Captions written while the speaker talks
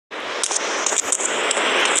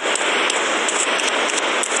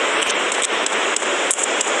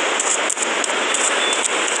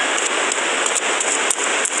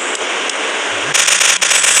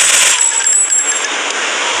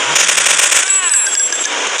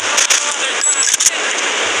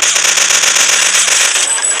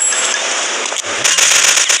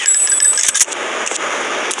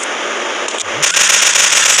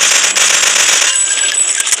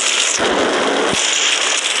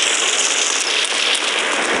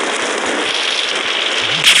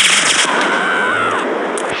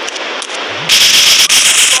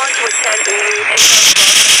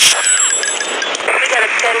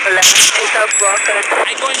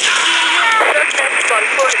on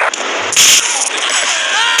foot.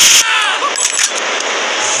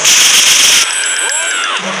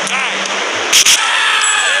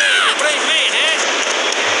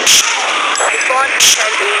 Respond to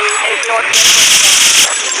 10 is northwest.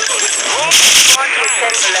 Respond to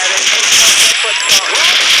 1011 is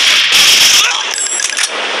northwest.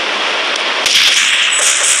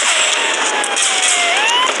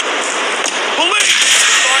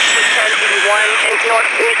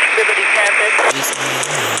 Northeast Liberty Campus.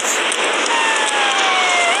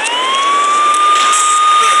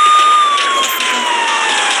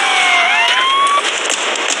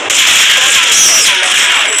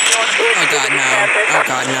 Oh God, no. Oh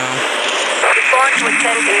God, no. Respond to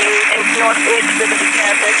 10 in Northeast Liberty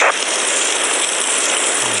Campus.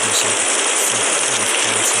 Oh, there's some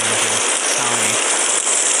tell me.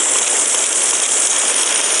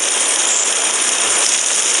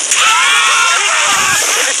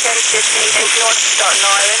 In North Staten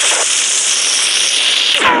Island.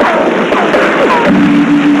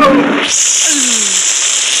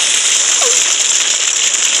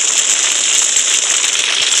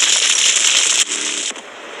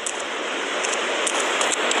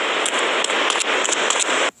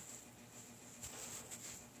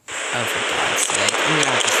 Oh, for God's sake. I'm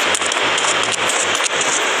gonna have to start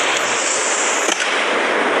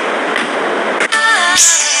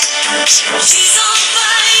She's on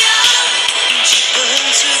fire, she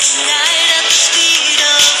burns through the night at the speed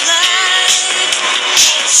of light.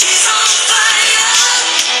 She's on fire,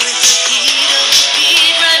 with the heat of the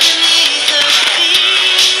beat right beneath her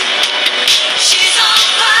feet. She's on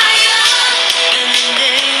fire, and the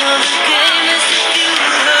name of the game is to fuel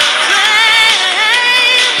her flame.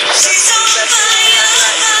 She's on fire,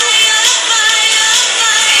 fire, fire,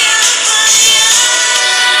 fire, fire.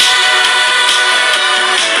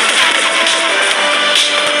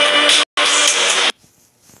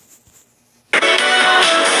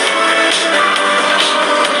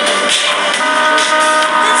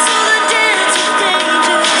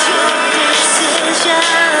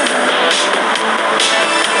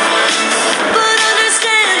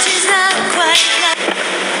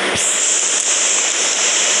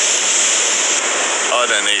 I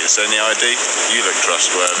don't need to send the ID. You look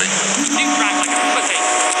trustworthy. You crack like a pussy.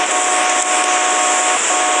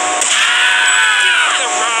 Get off the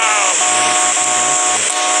road.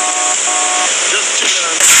 Just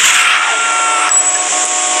chillin'.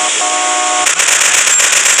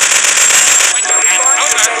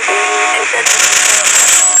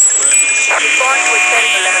 Respond to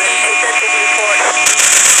 1011 in Central Report.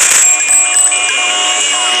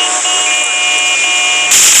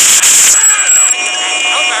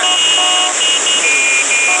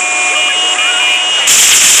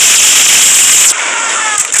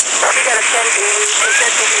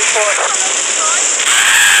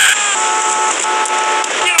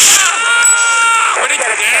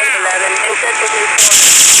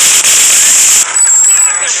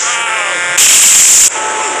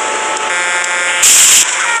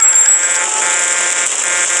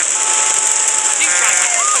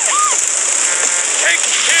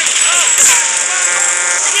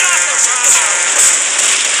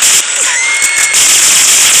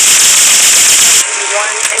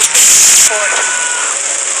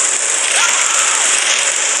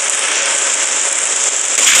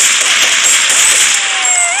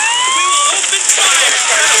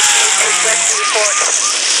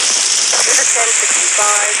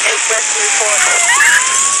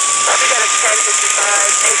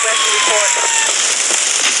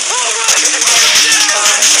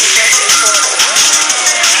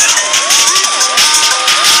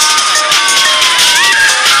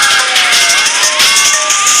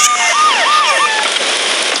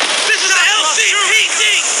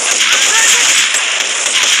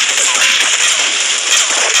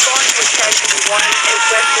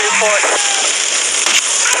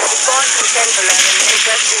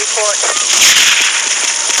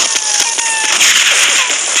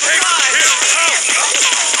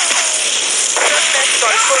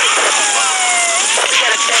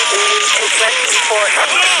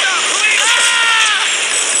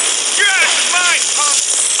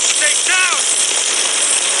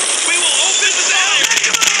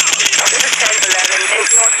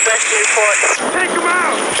 Take him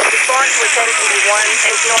out! Respond to 1081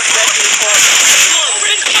 and Northwest Report.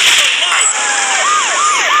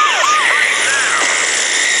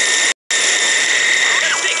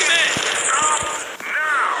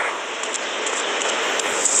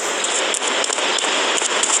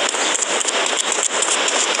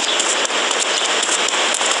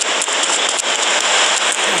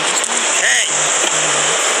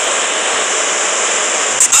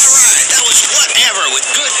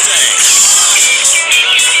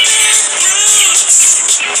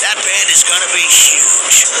 be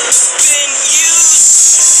huge. Been used.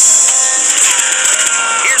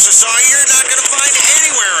 Here's a song you're not going to find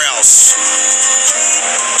anywhere else.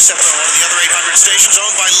 Except on one of the other 800 stations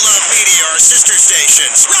owned by Love Media, our sister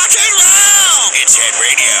stations. Rock and roll! It's Head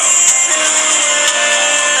Radio.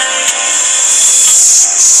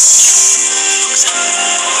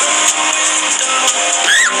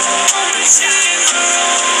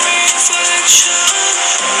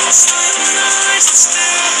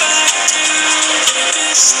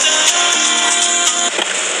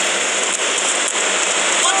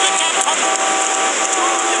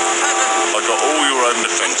 I got all your own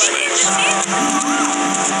defence needs.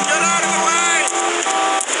 Get out of the way!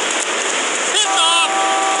 Pick up!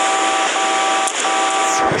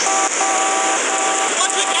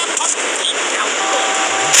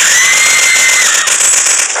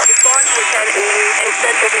 Response to 1080 and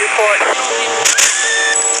Central Report.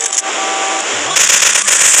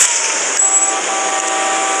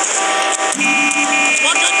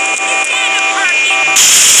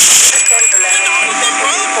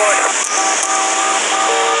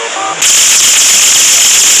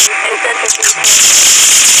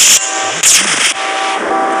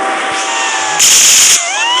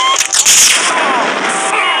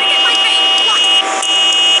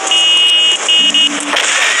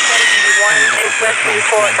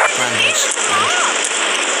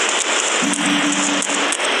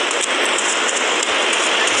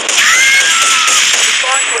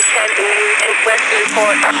 West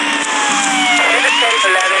Newport. River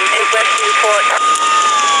 1011 in West Newport.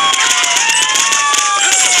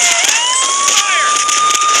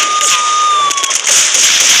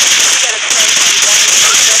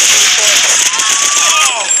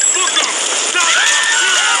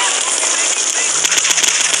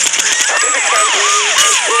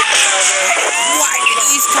 Why do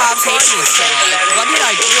these cops hate me so much? What did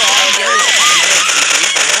I do? All I did was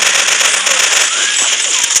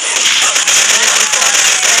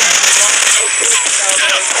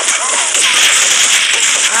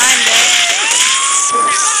I'm dead.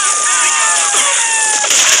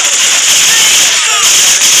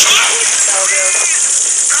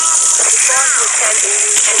 Response to 1080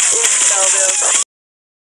 and East Belleville.